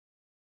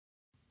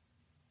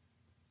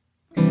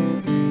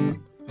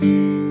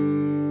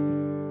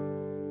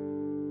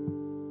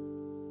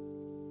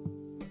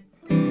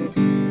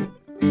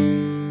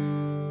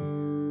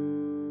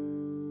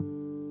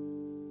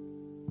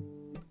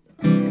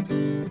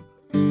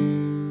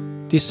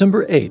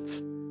December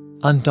 8th,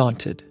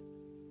 Undaunted.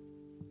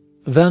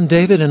 Then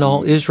David and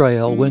all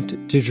Israel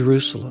went to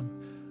Jerusalem,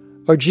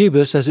 or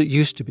Jebus as it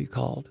used to be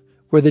called,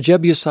 where the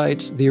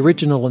Jebusites, the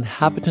original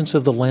inhabitants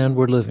of the land,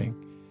 were living.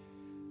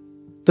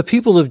 The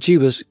people of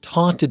Jebus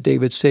taunted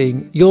David,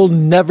 saying, "You'll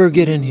never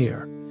get in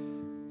here."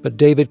 But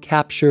David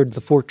captured the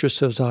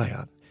fortress of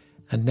Zion,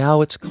 and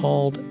now it's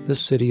called the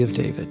City of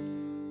David.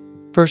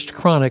 1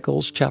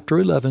 Chronicles chapter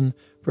 11,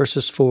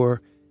 verses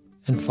 4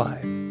 and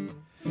 5.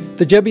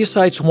 The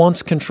Jebusites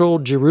once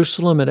controlled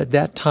Jerusalem, and at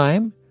that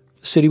time,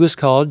 the city was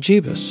called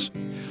Jebus.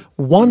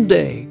 One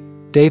day,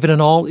 David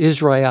and all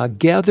Israel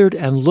gathered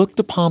and looked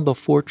upon the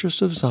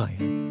fortress of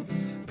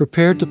Zion,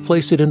 prepared to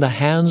place it in the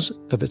hands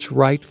of its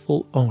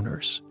rightful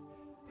owners.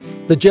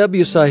 The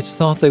Jebusites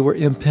thought they were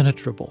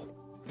impenetrable.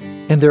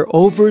 In their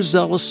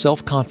overzealous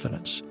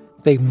self-confidence,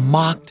 they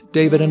mocked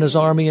David and his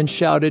army and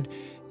shouted,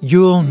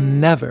 "You'll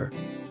never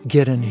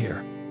get in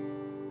here."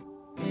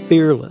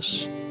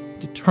 Fearless,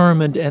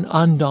 determined, and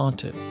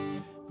undaunted,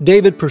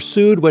 David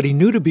pursued what he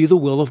knew to be the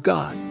will of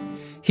God.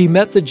 He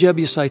met the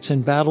Jebusites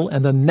in battle,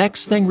 and the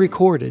next thing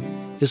recorded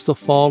is the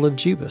fall of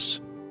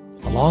Jebus,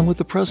 along with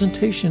the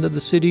presentation of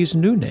the city's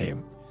new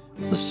name,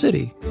 the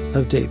City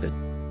of David.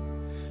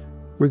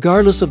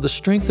 Regardless of the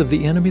strength of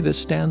the enemy that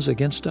stands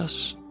against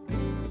us,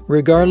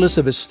 regardless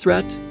of his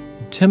threat,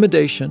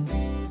 intimidation,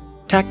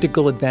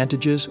 tactical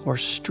advantages, or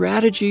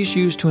strategies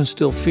used to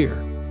instill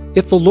fear,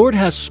 if the Lord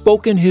has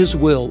spoken his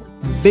will,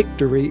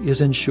 victory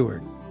is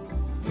ensured.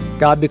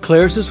 God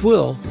declares his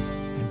will,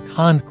 and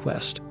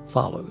conquest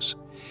follows.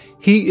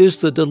 He is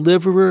the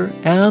deliverer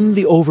and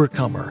the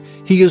overcomer.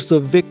 He is the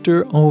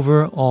victor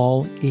over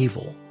all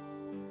evil.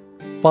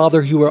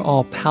 Father, you are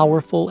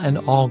all-powerful and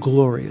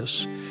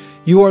all-glorious.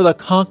 You are the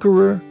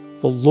conqueror,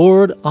 the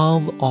Lord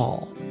of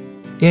all.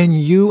 In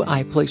you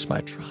I place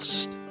my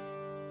trust.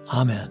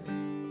 Amen.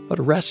 But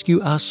rescue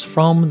us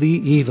from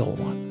the evil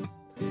one.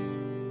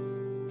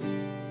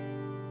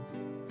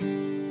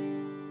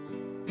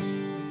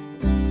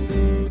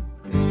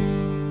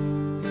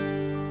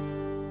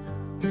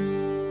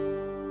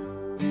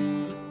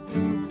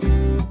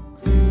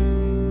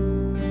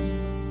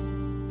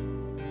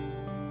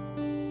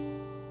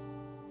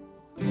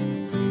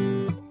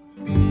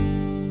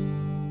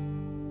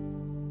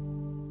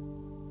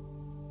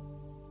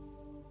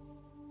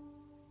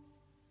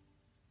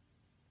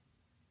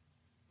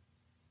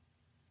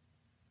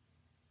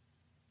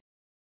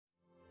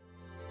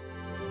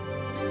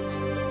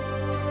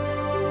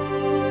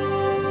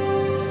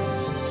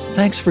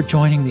 Thanks for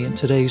joining me in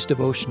today's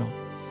devotional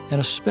and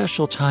a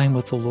special time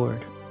with the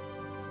Lord.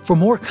 For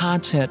more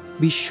content,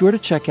 be sure to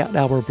check out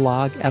our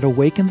blog at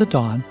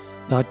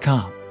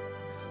awakenthedawn.com.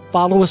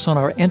 Follow us on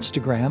our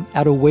Instagram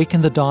at Awaken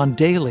the Dawn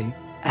Daily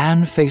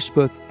and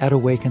Facebook at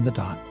Awaken the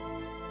Dawn.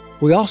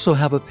 We also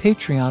have a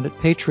Patreon at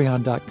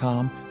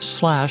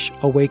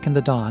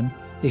patreon.com/awakenthedawn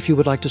if you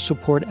would like to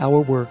support our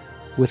work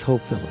with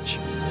Hope Village.